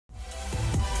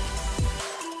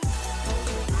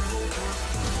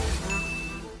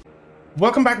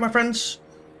Welcome back, my friends.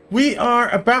 We are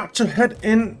about to head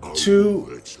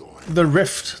into the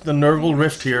rift, the Nurgle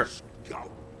Rift here.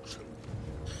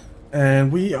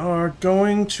 And we are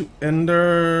going to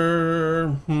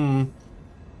enter...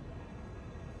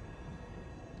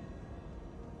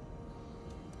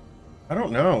 I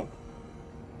don't know.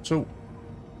 So...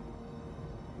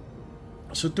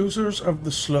 Seducers of the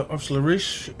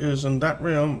Slarish is in that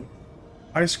realm.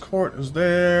 Ice Court is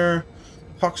there.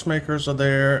 Poxmakers are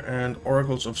there, and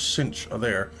Oracles of Cinch are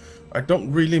there. I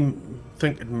don't really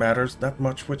think it matters that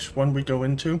much which one we go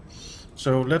into.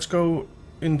 So let's go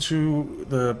into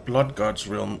the Blood Gods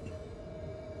realm.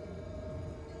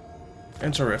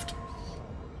 Enter Rift.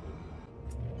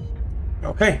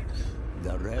 Okay.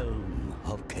 The realm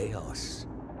of chaos.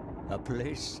 A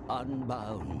place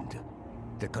unbound.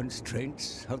 The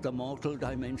constraints of the mortal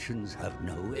dimensions have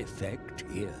no effect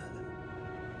here.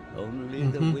 Only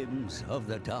the whims of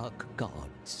the dark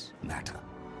gods matter.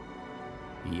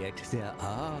 Yet there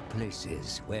are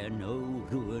places where no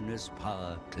ruinous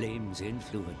power claims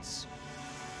influence.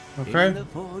 Okay. In the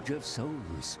Forge of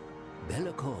Souls,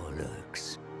 Be'lakor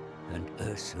lurks, and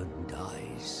Ursun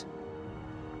dies.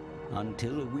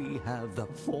 Until we have the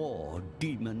 4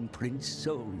 demon prince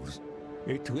souls,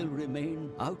 it will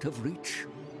remain out of reach.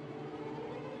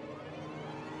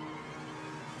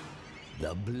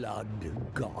 The Blood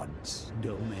God's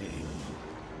domain.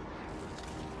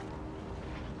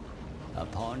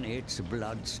 Upon its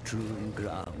blood-strewn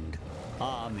ground,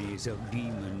 armies of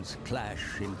demons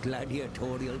clash in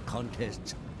gladiatorial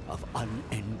contests of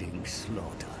unending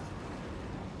slaughter.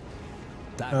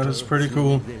 That is pretty Battle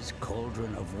cool. through this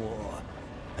cauldron of war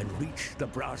and reach the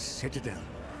Brass Citadel.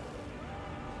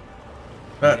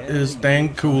 That There is you dang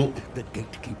will cool. find the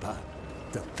Gatekeeper,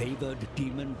 the favored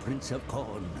demon prince of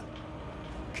Khorne.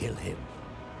 Kill him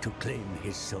to claim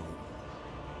his soul.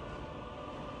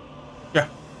 Yeah.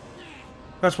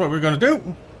 That's what we're gonna do.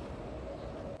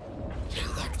 You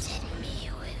looked at me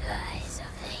with eyes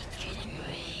of hatred and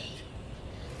rage,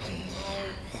 and now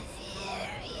the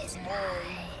fury is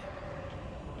mine.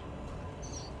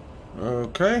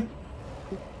 Okay.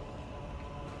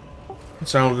 It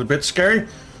sounded a bit scary.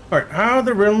 Alright, how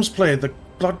the realms play the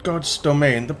Blood God's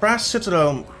domain. The Brass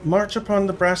Citadel. March upon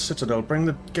the Brass Citadel. Bring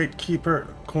the Gatekeeper,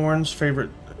 Khorne's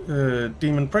favorite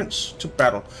demon prince, to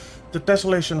battle. The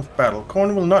desolation of battle.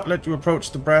 Khorne will not let you approach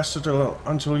the Brass Citadel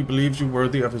until he believes you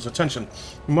worthy of his attention.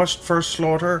 You must first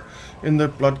slaughter in the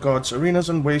Blood God's arenas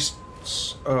and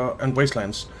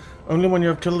wastelands. Only when you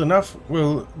have killed enough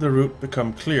will the route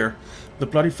become clear. The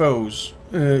bloody foes.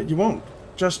 You won't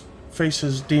just face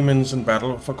his demons in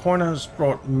battle, for Khorne has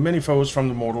brought many foes from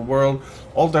the mortal world,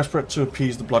 all desperate to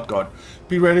appease the Blood God.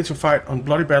 Be ready to fight on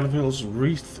bloody battlefields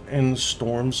wreathed in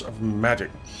storms of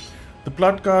magic. The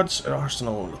Blood God's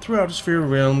arsenal. Throughout the Sphere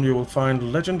realm, you will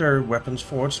find legendary weapons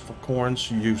forged for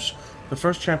Khorne's use. The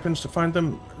first champions to find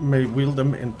them may wield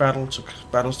them in battles to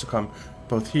come,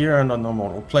 both here and on the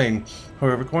mortal plane.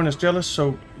 However, Khorne is jealous,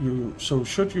 so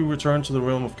should you return to the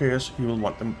realm of chaos, he will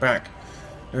want them back.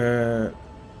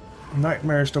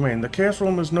 Nightmare's domain. The Chaos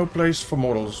Realm is no place for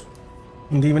mortals,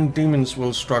 and even demons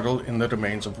will struggle in the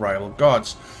domains of rival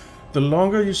gods. The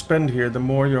longer you spend here, the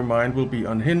more your mind will be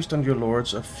unhinged and your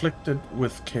lords afflicted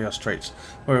with chaos traits.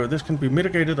 However, this can be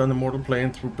mitigated on the mortal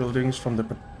plane through buildings from the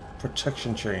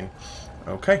protection chain.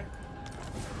 Okay.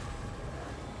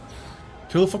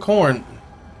 Kill for Khorne.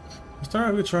 The Star I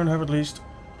return have at least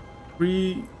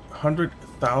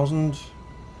 300,000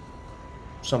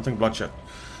 something bloodshed.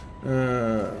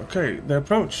 Okay, to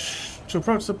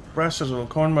approach the Brass Citadel,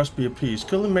 Khorne must be appeased.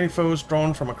 Kill the many foes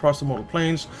drawn from across the mortal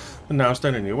planes and now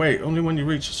stand in your way. Only when you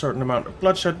reach a certain amount of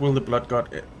bloodshed will the Blood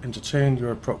God entertain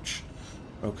your approach.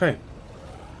 Okay.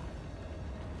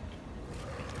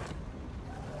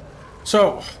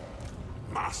 So,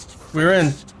 we're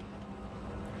in.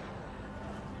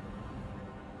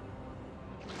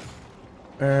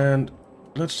 And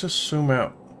let's just zoom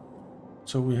out.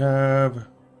 So we have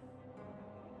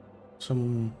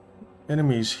some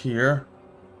enemies here,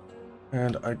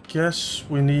 and I guess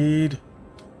we need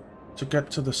to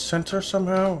get to the center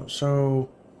somehow. So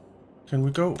can we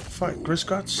go fight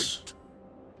Greasus?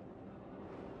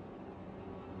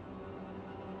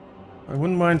 I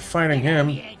wouldn't mind fighting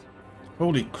him.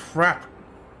 Holy crap.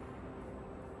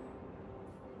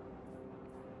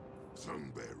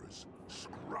 Sunbearers,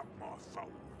 scrap my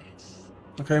phones.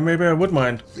 Okay, maybe I would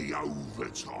mind. The over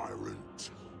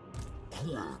tyrant.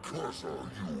 Poor cuss are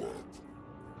you up?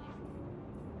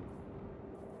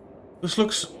 This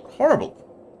looks horrible.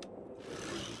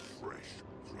 Fresh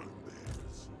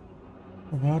sunbearers.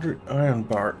 Moderate iron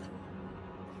bark.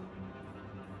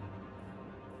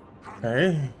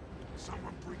 Okay.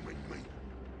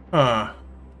 Huh.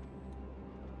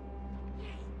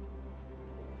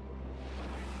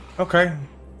 Okay.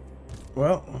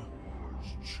 Well,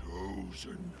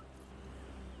 Chosen.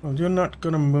 well, you're not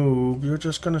gonna move. You're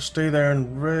just gonna stay there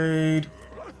and raid.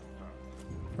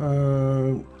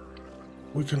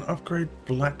 We can upgrade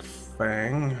Black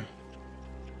Fang.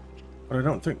 But I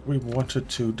don't think we wanted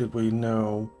to, did we?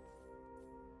 No.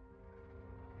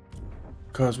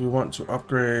 Because we want to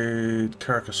upgrade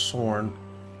Carcassonne.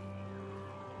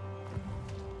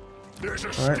 There's a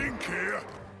Right. stink here.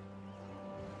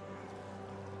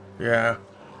 Yeah.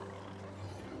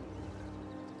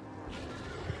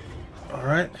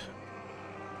 Alright.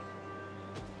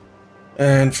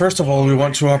 And first of all, we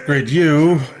want to upgrade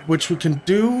you, which we can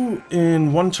do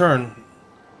in one turn,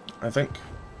 I think.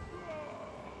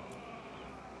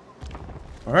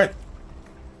 Alright.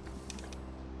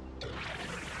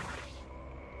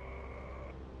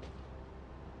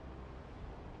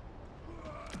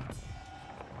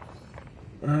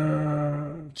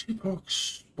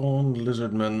 T-Pox, Spawn,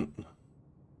 Lizardman.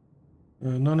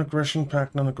 Non-aggression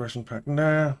pack, non-aggression pack.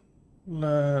 Nah,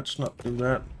 let's not do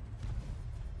that.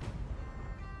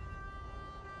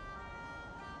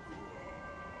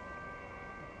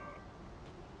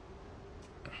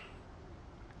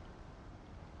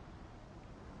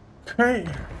 Okay.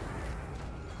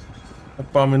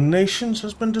 Abominations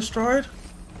has been destroyed.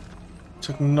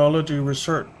 Technology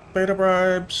research beta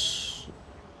bribes.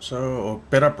 So,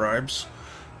 beta bribes.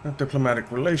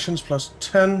 Diplomatic relations plus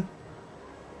 10.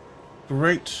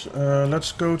 Great.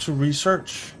 Let's go to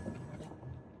research.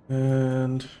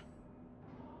 And...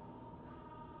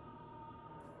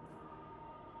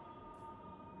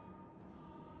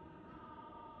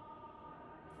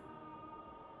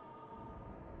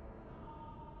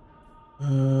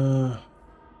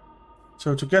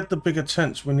 so to get the bigger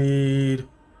tents, we need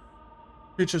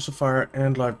creatures of fire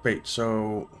and live bait.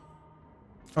 So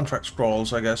contract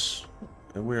scrolls, I guess,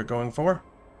 we're going for.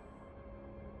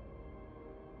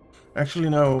 Actually,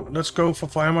 no. Let's go for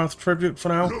Firemouth tribute for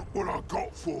now. Look what I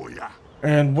got for ya.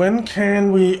 And when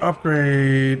can we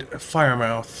upgrade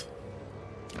Firemouth?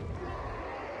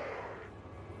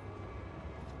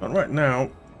 Not right now.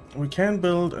 We can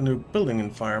build a new building in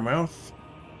Firemouth.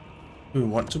 Do we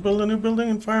want to build a new building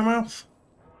in Firemouth?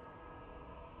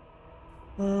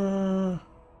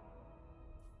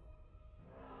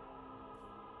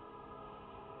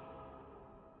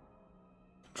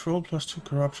 Control plus 2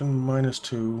 corruption minus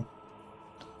 2.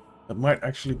 That might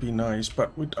actually be nice,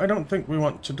 but I don't think we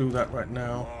want to do that right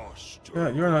now. Yeah,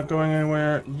 you're not going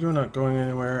anywhere. You're not going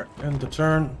anywhere. End the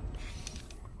turn.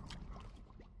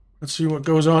 Let's see what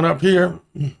goes on up here.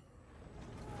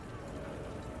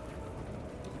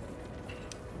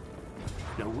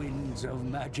 The winds of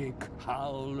magic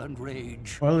howl and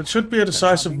rage. Well, it should be a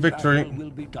decisive victory. Battle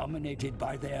will be dominated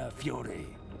by their fury.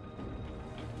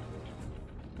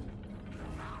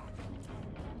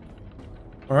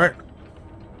 Alright.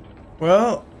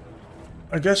 Well,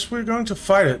 I guess we're going to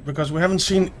fight it, because we haven't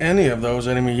seen any of those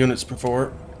enemy units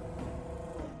before.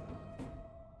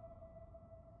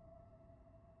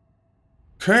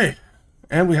 Okay.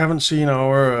 And we haven't seen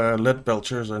our lead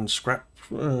belchers and scrap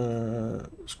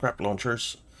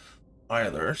launchers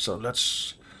either, so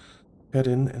let's head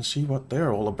in and see what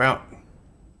they're all about.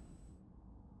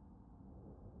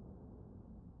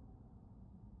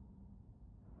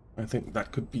 I think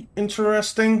that could be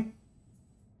interesting.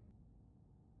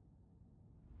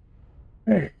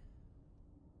 Hey.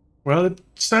 Well, it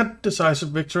said decisive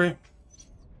victory,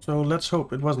 so let's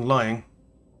hope it wasn't lying.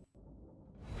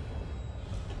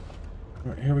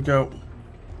 Alright, here we go.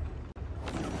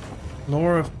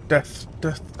 Lore of Death.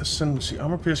 Death Ascendancy.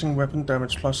 Armor piercing weapon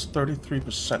damage plus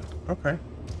 33%. Okay.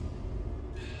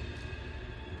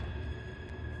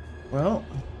 Well,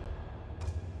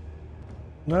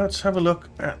 let's have a look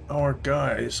at our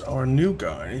guys, our new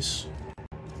guys.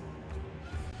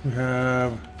 We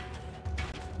have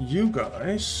you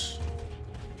guys.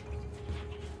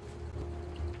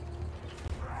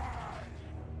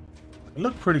 They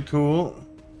look pretty cool.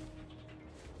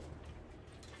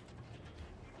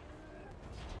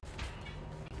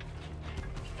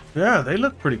 Yeah, they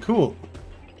look pretty cool.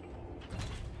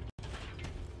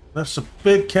 That's a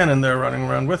big cannon they're running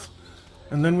around with.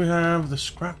 And then we have the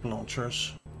scrap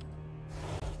launchers.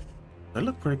 They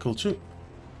look pretty cool too.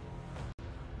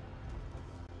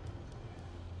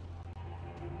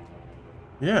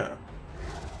 Yeah.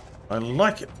 I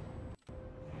like it.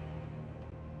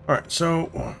 Alright, so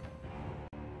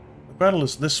the battle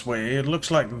is this way. It looks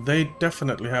like they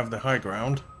definitely have the high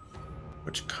ground,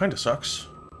 which kind of sucks.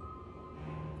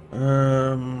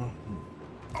 Iron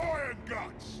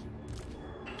guts.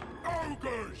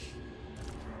 Ogres.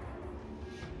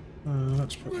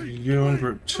 Let's put you in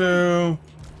group 2. You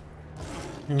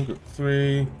in group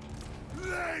 3.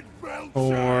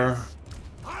 4.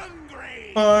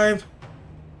 5.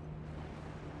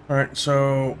 Alright,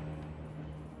 so...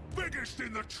 Biggest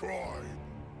in the tribe.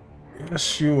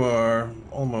 Yes, you are.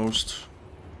 Almost.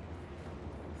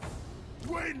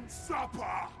 Twin supper.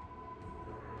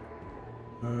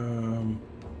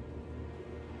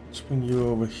 Let's bring you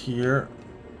over here.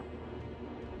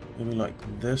 Maybe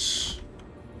like this.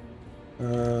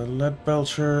 Lead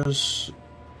belchers.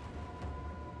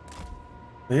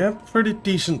 They have pretty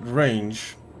decent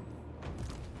range.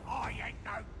 I ain't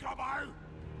no gobbo.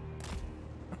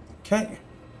 Okay.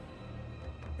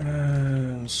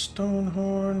 And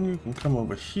Stonehorn, you can come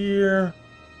over here.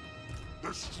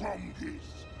 The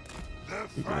strongest. The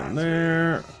You get in fastest.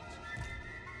 there.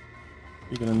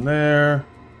 You get in there.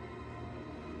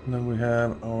 And then we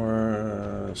have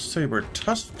our saber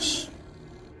tusks,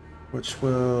 which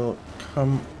will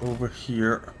come over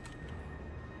here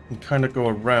and kind of go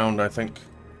around, I think.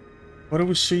 What do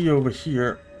we see over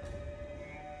here?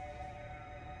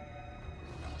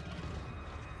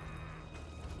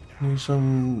 Need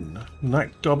some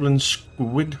night goblin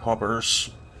squig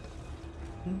hoppers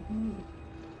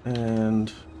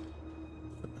and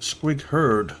squig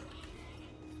herd.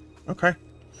 Okay.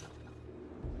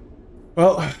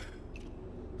 Well,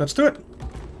 let's do it.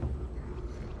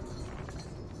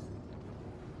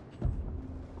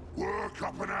 Work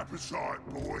up an appetite,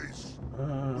 boys.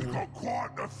 We've got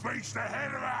quite the feast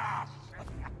ahead of us.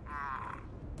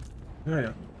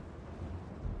 Yeah.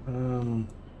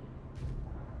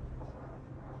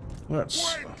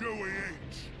 Let's When do we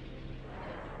eat?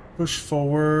 push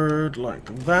forward like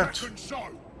that. And so,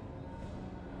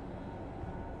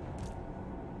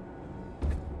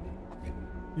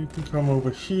 You can come over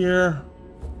here.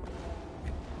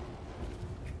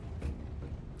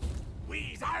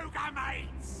 we's Ogre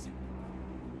mates.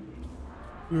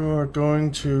 You are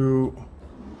going to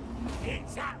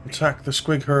It's up. attack the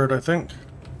squig herd, I think.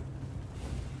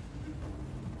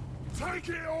 Take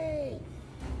it all.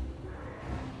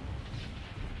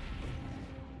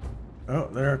 Oh,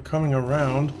 they're coming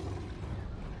around.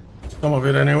 Some of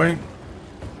it, anyway.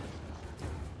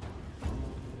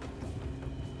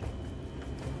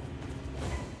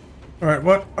 Alright,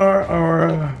 what are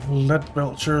our lead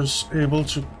belchers able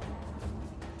to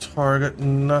target?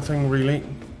 Nothing really.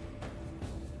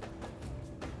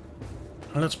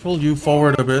 Let's pull you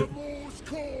forward a bit. The Morse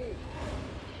call.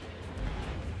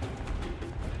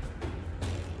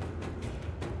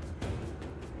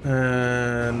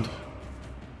 And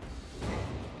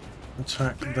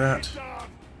attack that. Done.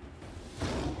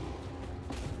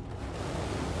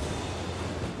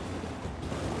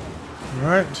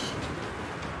 Right.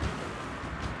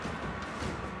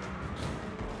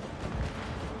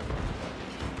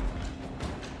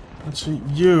 Let's see,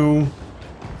 you.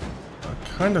 I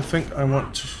kind of think I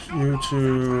want you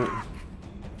to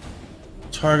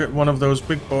target one of those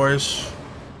big boys.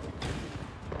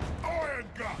 Iron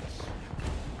guts.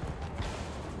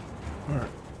 Alright,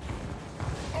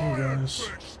 Iron guys.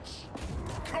 fists.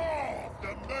 Carve the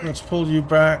meat. Let's pull you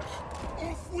back.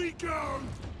 Off we go.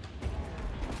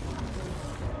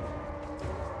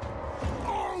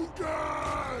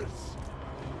 Ogres.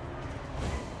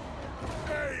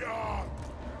 Hey on.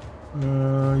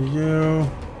 You.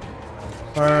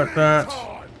 Fire at that.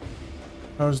 Time.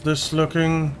 How's this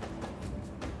looking?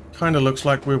 Kind of looks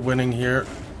like we're winning here.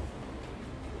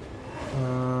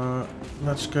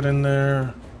 Let's get in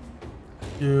there.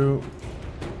 You.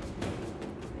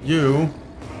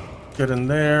 Get in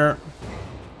there.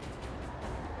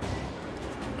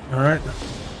 Alright.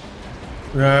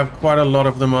 We have quite a lot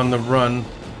of them on the run.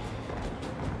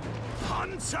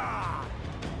 Hunter.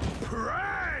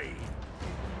 Prey.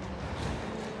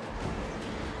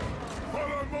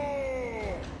 Follow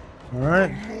more.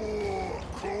 Alright. More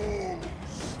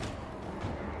calls.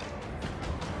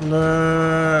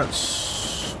 Let's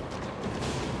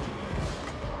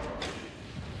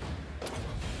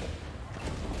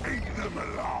Eat them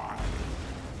alive.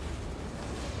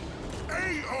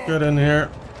 Eat on. get in here.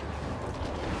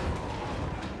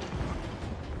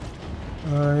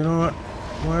 You know what?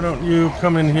 Why don't you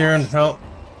come in here and help?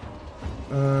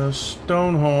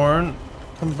 Stonehorn,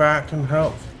 come back and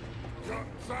help.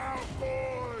 Guts out,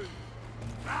 boys.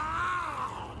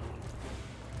 Ah!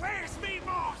 Where's me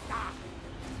master?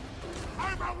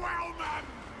 Overwhelm them.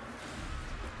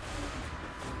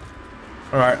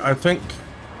 Alright, I think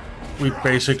we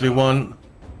basically won.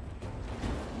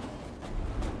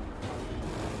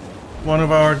 One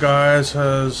of our guys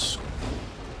has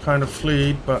kind of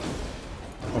fled, or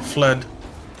fled.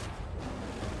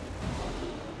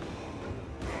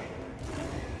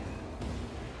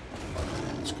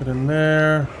 Get in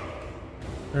there.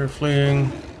 They're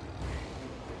fleeing.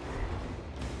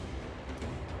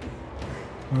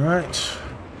 Alright.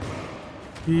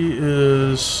 He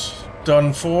is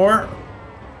done for.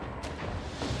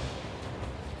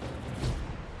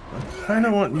 I kind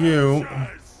of want you.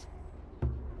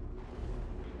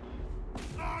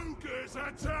 Ogre's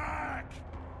attack!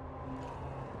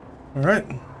 Alright.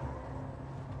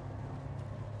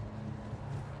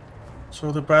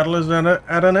 So the battle is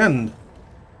at an end.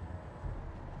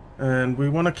 And we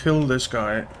want to kill this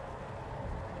guy.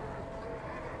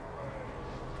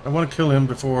 I want to kill him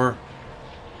before...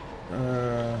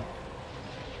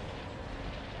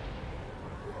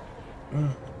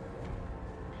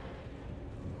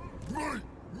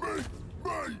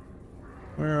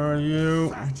 Where are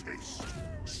you?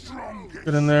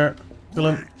 Get in there. Kill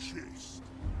him.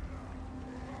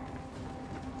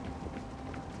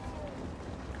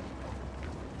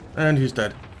 And he's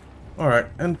dead. Alright,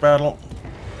 end battle.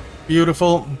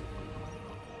 Beautiful.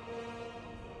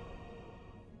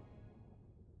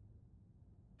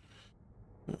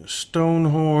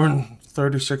 Stonehorn,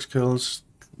 36 kills.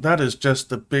 That is just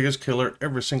the biggest killer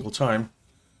every single time.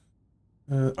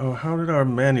 Oh, how did our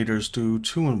man-eaters do?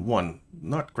 2 and 1.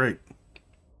 Not great.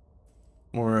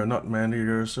 Or not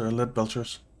man-eaters, lead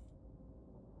belchers.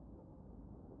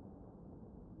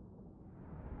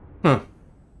 Huh.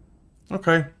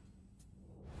 Okay.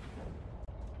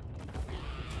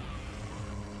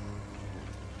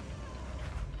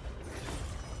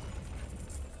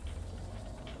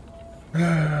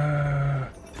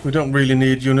 We don't really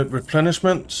need unit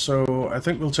replenishment, so I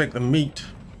think we'll take the meat.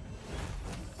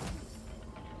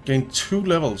 Gain 2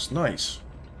 levels, nice.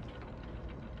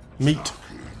 Meat.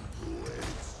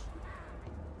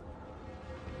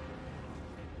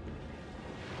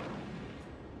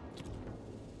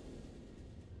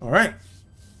 Alright.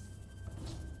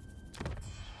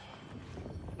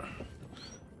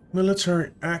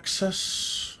 Military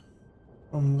access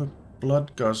on the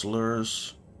blood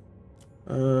guzzlers.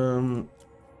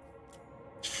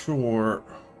 Sure.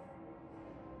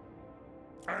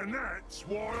 And that's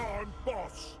why I'm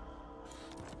boss.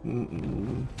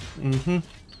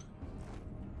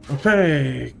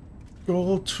 Okay.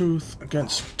 Goldtooth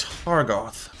against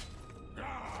Targoth.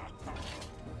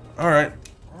 Alright.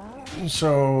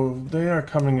 So, they are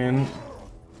coming in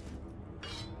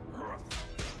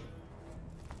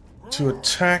to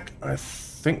attack. I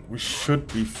think we should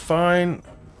be fine.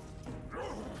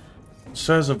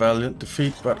 Says a valiant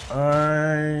defeat, but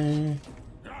I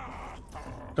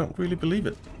don't really believe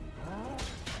it.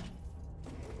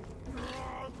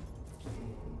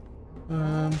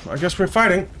 I guess we're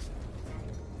fighting.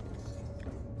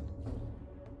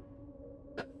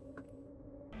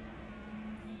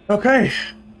 Okay.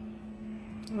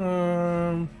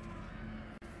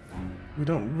 We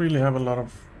don't really have a lot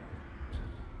of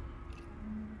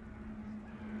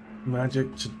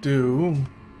magic to do.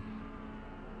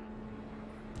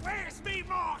 Where's me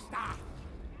master?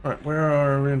 Alright, where are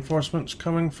our reinforcements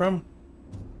coming from?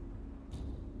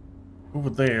 Over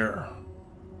there.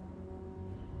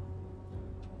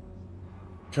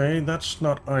 Okay, that's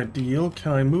not ideal.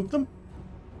 Can I move them?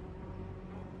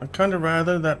 I'd kind of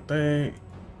rather that they...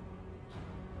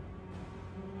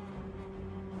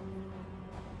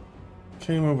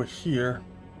 came over here.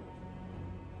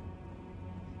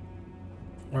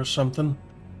 Or something.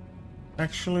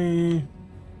 Actually... you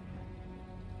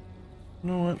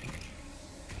know what?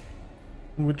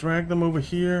 Can we drag them over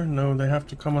here? No, they have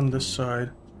to come on this side.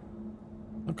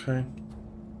 Okay.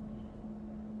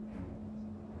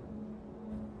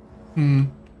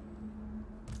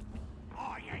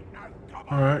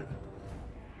 Alright.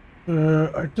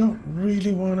 I don't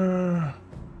really want to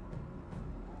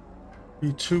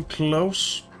be too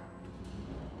close.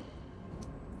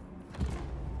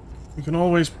 We can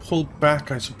always pull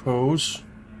back, I suppose.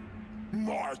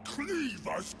 My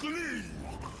cleaver's gleam.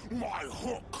 My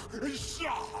hook is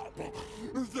sharp.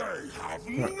 They have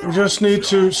Right, we just need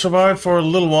to survive for a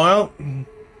little while.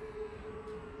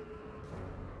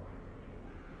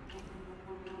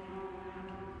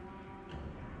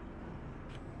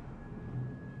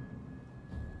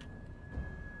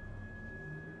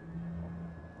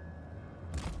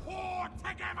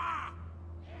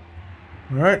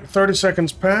 Alright, 30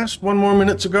 seconds passed. 1 more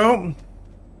minute to go.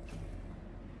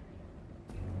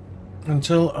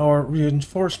 Until our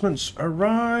reinforcements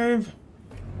arrive.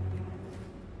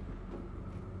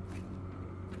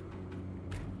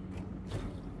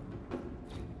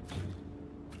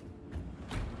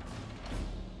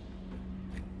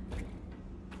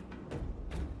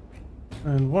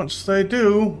 And once they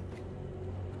do,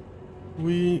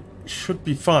 we should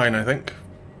be fine, I think.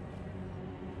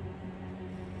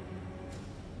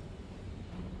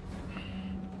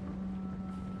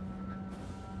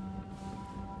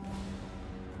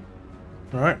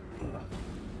 Alright.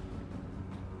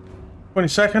 20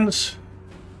 seconds.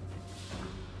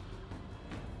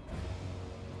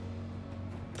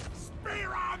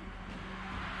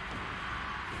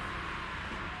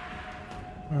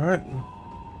 Alright.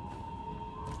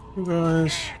 You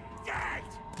guys.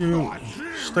 You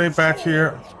stay back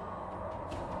here.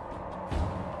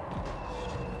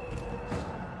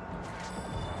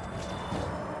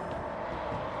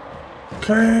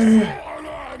 Okay.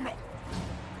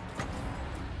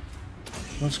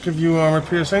 Let's give you armor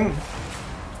piercing.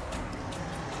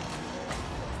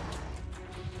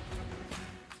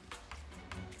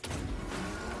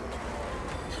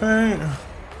 Okay.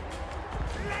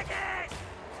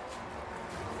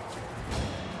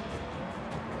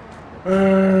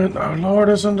 Our Lord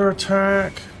is under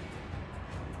attack.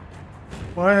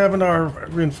 Why haven't our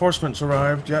reinforcements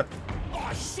arrived yet?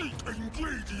 I seek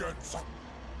ingredients.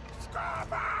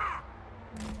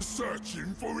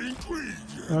 Searching for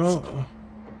ingredients. Oh,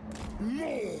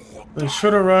 More. they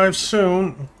should arrive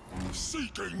soon.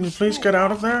 Seeking. Can you please get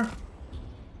out of there?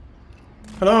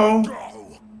 Hello?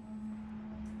 Go.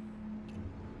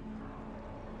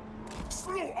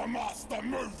 Slaughtermaster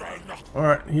moving.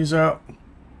 Alright, he's out.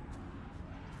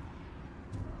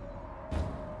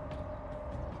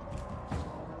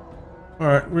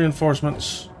 Alright,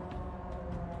 reinforcements.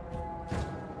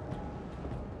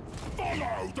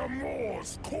 Follow the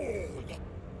Moor's call.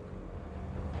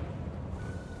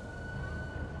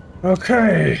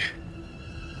 Okay.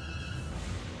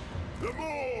 The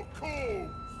Moor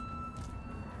calls.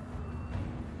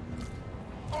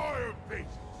 Iron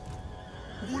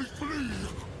pieces. We flee.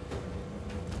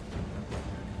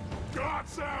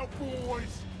 Guts out,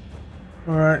 boys.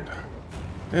 Alright.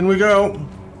 In we go.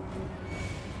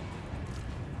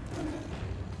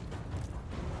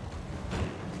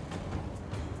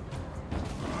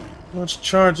 Let's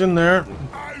charge in there.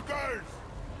 Ogres!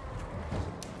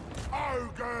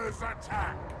 Ogres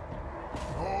attack!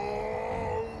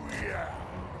 Oh, yeah!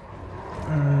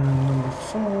 And number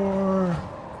 4.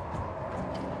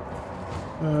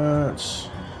 Let's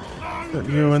get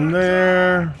you in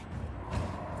there.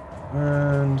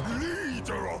 And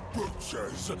Leader of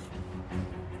butchers!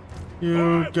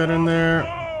 you get in there.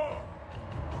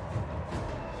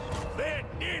 Their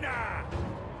dinner!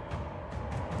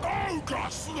 Ogre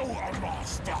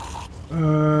Slaughtermaster!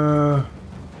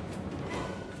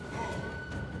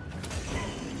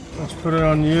 Let's put it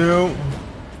on you.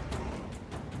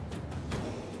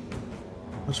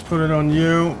 Let's put it on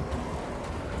you.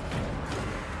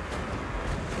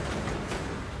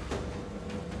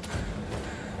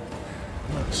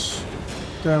 Let's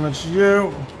damage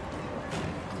you.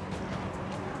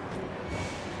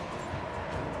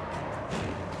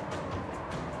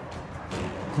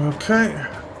 Okay.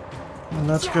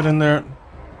 Let's get in there.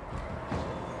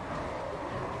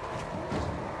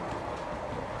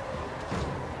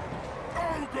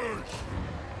 Ogres!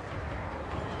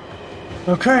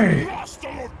 Okay. Master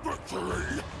of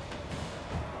victory!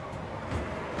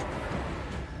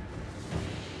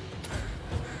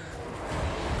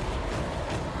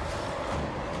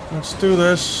 Let's do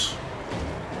this.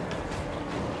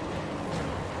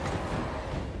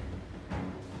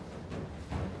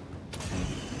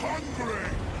 Hungry!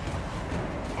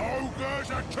 Ogres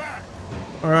attack!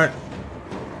 Alright.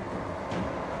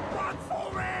 Run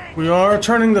for it! We are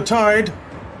turning the tide.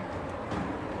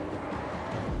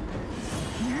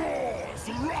 Moor's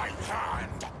right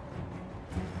hand!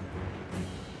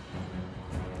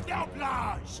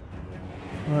 Doublage!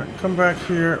 Alright, come back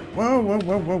here. Whoa, whoa,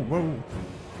 whoa, whoa, whoa.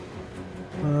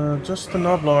 Just the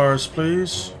Noblars,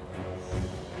 please.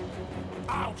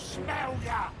 I'll smell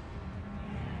ya!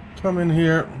 Come in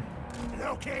here.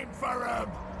 Looking for 'em!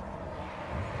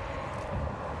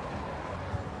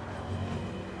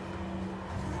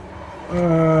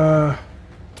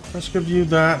 Let's give you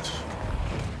that.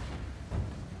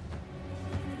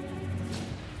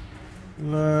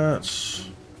 Let's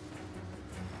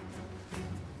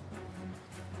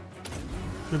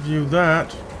give you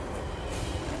that.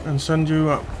 And send you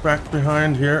up back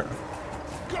behind here.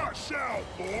 Gush out,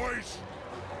 boys!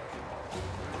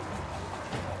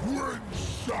 Ring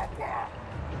supper!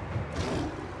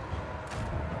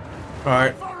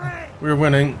 Alright, For it! we're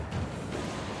winning.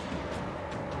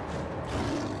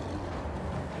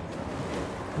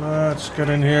 Let's get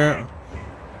in here.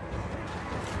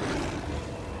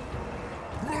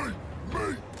 Me!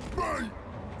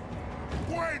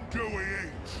 When do we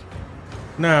eat?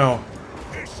 Now.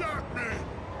 It's happening!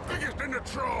 Biggest in the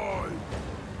tribe!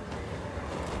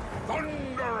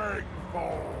 Thundering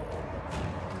fall!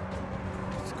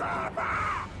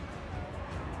 Scarpa!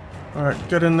 Alright,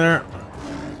 get in there.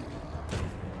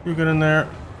 You get in there.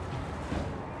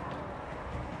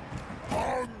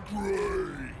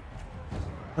 Hungry.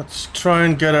 Let's try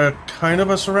and get a kind of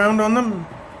a surround on them.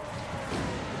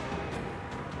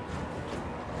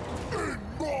 In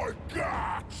my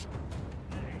guts.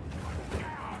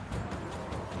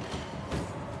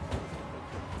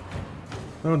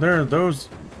 Oh, they're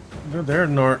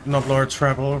Noblard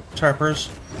trappers.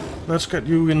 Let's get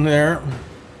you in there.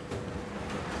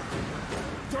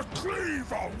 The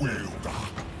cleaver wielder.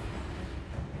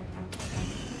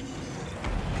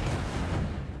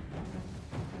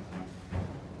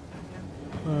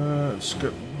 Let's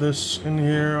get this in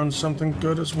here on something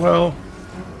good as well.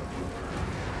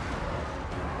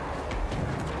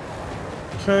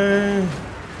 Okay.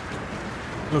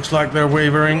 Looks like they're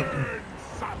wavering.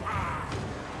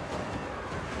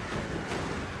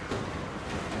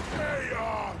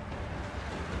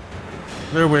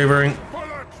 They're wavering.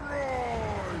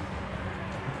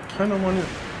 Kind of want to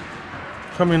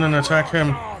come in and attack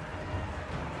him.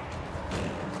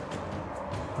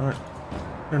 Alright.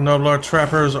 The Noblard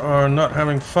trappers are not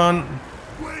having fun.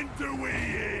 When do we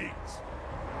eat?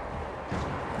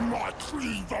 My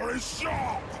cleaver is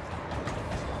sharp.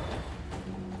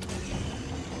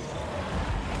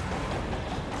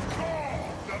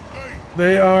 Oh, the meat.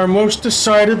 They are most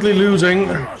decidedly losing.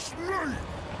 Yes, meat.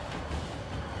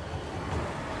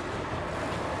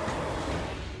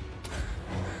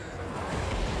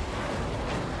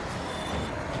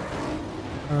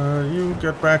 You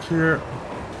get back here.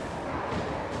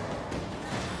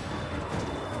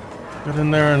 Get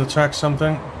in there and attack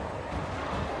something.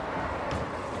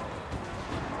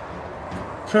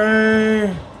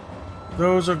 Okay.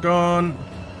 Those are gone.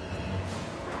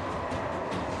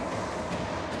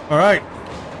 Alright.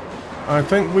 I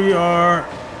think we are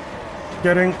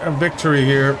getting a victory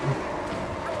here.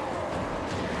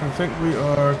 I think we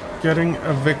are getting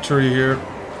a victory here.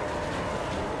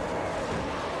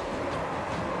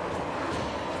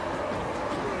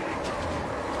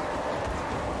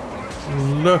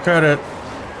 Look at it.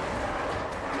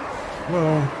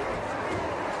 Whoa.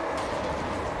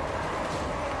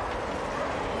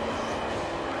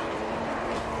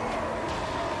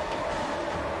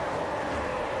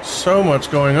 So much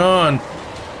going on.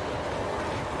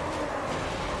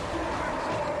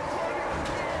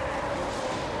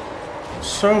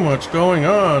 So much going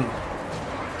on.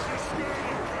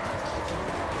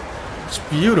 It's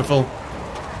beautiful.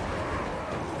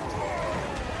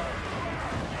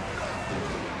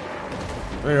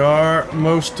 They are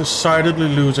most decidedly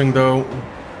losing, though.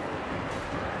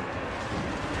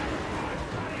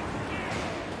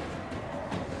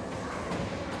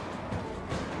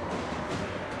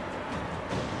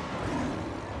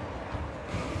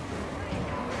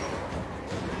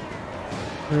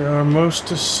 They are most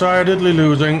decidedly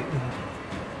losing.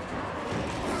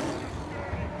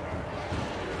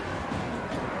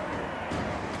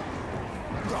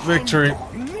 Victory.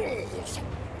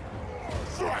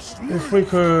 If we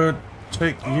could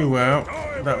take you out,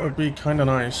 that would be kind of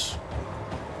nice.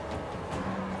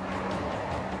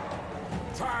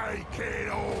 Take it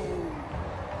all.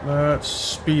 Let's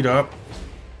speed up.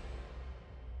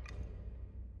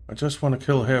 I just want to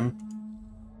kill him,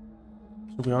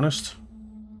 to be honest.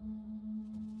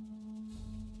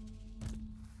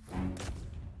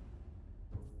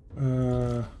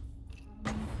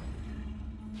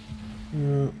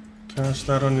 You cast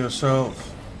that on yourself.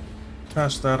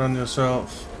 Cast that on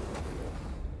yourself.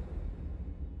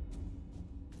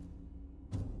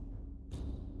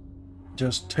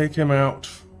 Just take him out.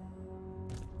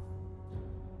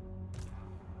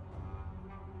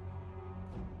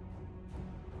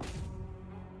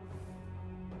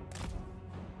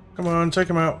 Come on, take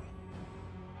him out.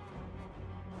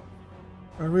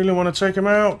 I really want to take him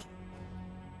out.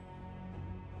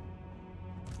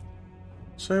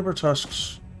 Saber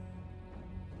tusks.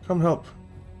 Come help.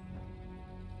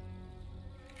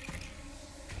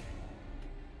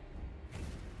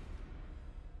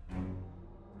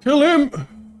 Kill him!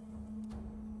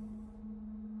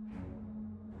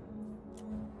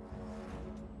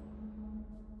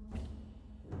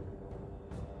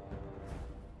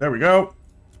 There we go.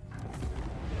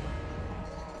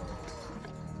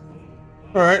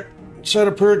 Alright, set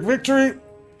a Pyrrhic victory.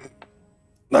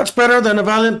 That's better than a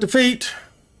valiant defeat.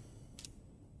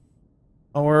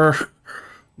 Our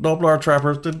Noblard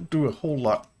trappers didn't do a whole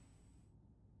lot.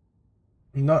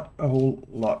 Not a whole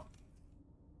lot.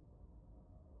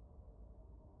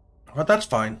 But that's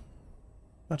fine.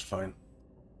 That's fine.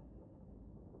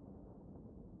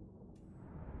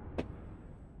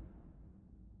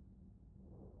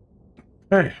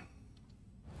 Hey.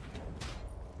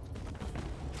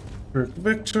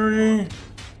 Victory.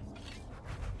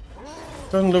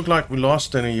 Doesn't look like we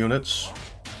lost any units.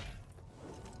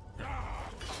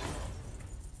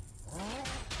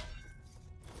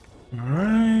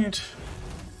 Alright.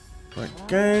 Right,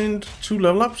 gained 2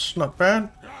 level ups, not bad.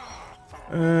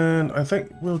 And I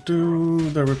think we'll do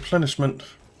the replenishment.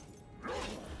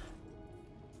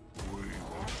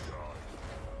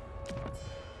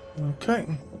 Okay.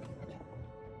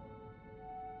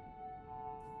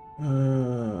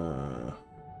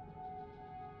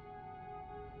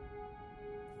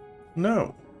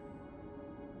 No.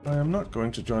 I am not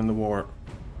going to join the war.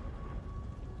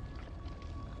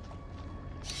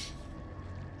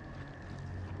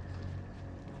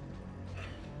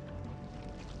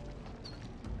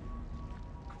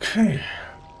 Okay.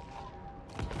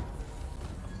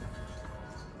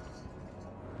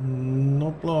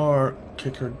 Noblar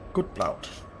Kicker Goodblout.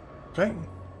 Okay.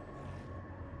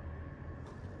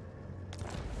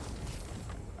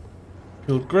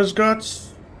 Killed Grisgots.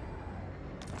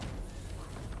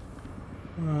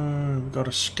 We got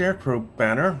a Scarecrow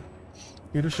banner.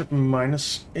 Leadership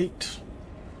 -8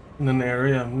 in an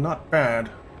area. Not bad.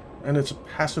 And it's a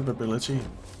passive ability.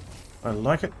 I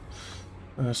like it.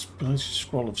 Ability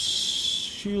scroll of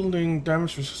shielding,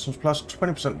 damage resistance plus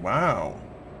 20%. Wow.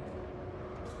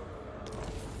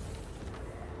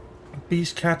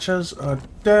 Beast catchers are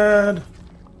dead.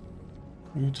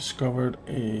 You discovered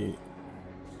a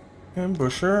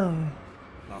ambusher.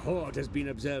 A horde has been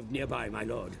observed nearby, my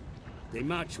lord. They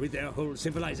march with their whole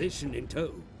civilization in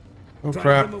tow. Oh Drive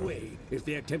crap. them away if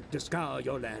they attempt to scour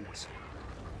your lands.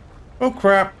 Oh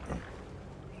crap.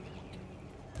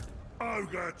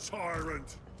 Ogre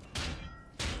tyrant.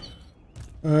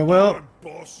 Well, I'm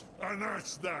boss, and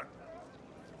that's that.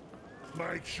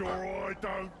 Make sure I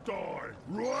don't die,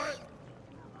 right?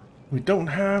 we don't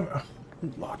have a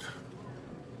lot.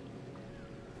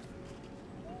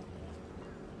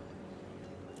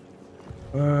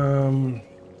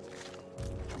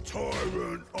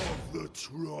 Tyrant of the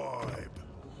tribe.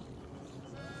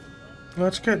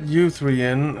 Let's get you 3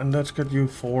 in, and let's get you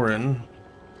 4 in.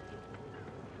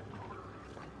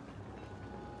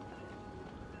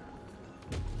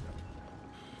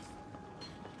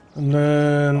 And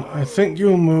then I think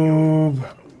you'll move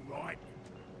Right.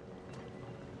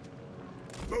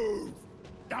 Move.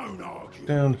 Don't argue.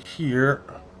 down here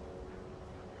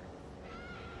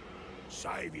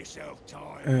Save yourself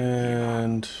time.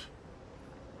 and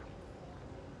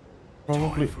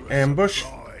probably Time for a ambush.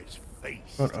 surprise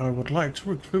feast. But I would like to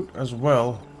recruit as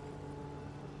well.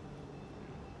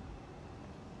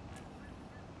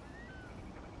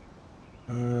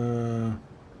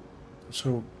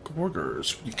 So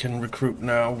Gorgers we can recruit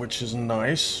now, which is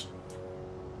nice.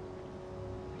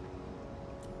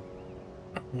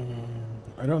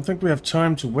 I don't think we have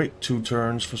time to wait 2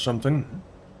 turns for something.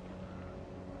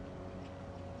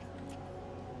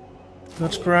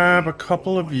 Let's grab a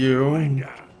couple of you. And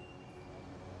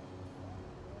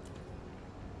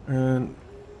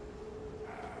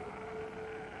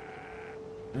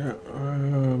yeah,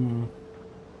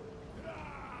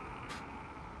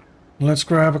 let's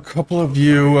grab a couple of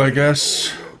you, I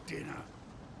guess.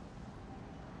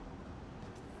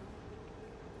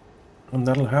 And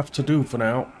that'll have to do for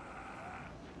now.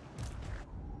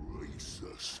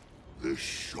 Greasus, the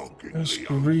shockingly There's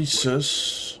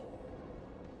Greasus.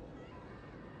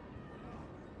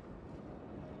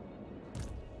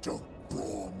 Don't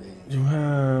bore me. You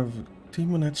have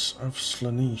Demonettes of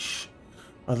Slaanesh.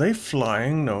 Are they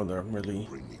flying? No, they're really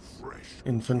Bring me fresh.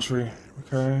 infantry.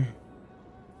 Okay.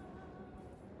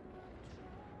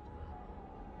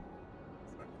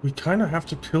 We kind of have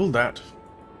to kill that.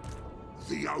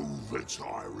 The over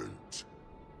tyrant.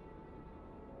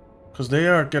 Because they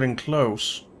are getting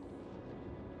close.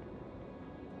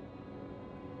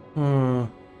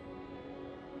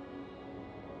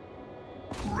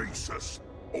 Greasus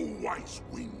always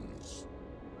wins.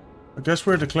 I guess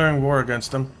we're declaring war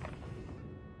against them.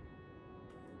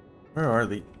 Where are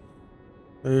they?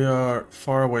 They are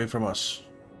far away from us.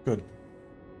 Good.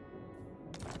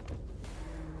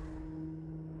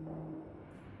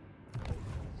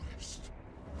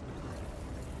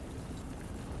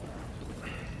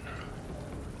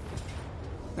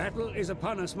 Battle is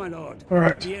upon us, my lord. All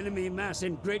right. The enemy mass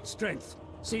in great strength.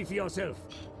 See for yourself.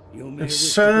 You may It wish to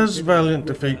says consider valiant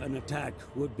whether defeat. An attack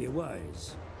would be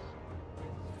wise.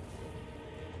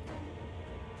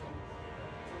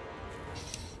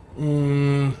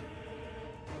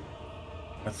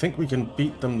 I think we can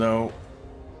beat them though.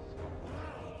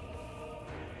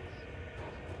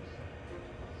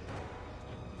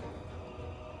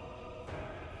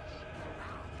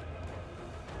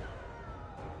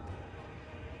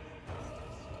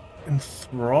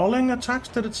 Enthralling attacks?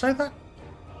 Did it say that?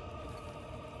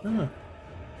 Ah.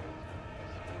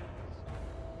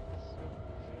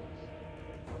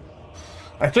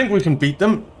 I think we can beat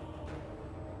them.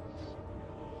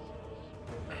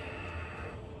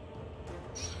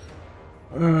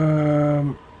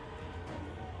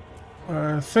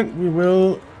 I think we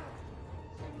will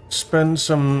spend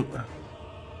some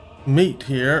meat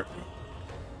here.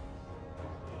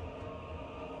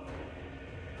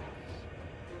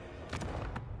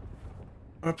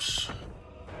 Oops.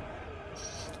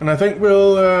 And I think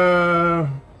we'll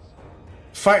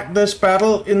fight this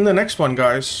battle in the next one,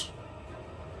 guys.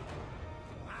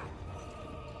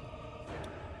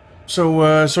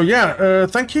 So yeah,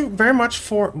 thank you very much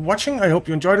for watching. I hope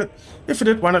you enjoyed it. If you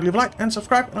did, why not leave a like and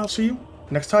subscribe, and I'll see you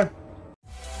next time.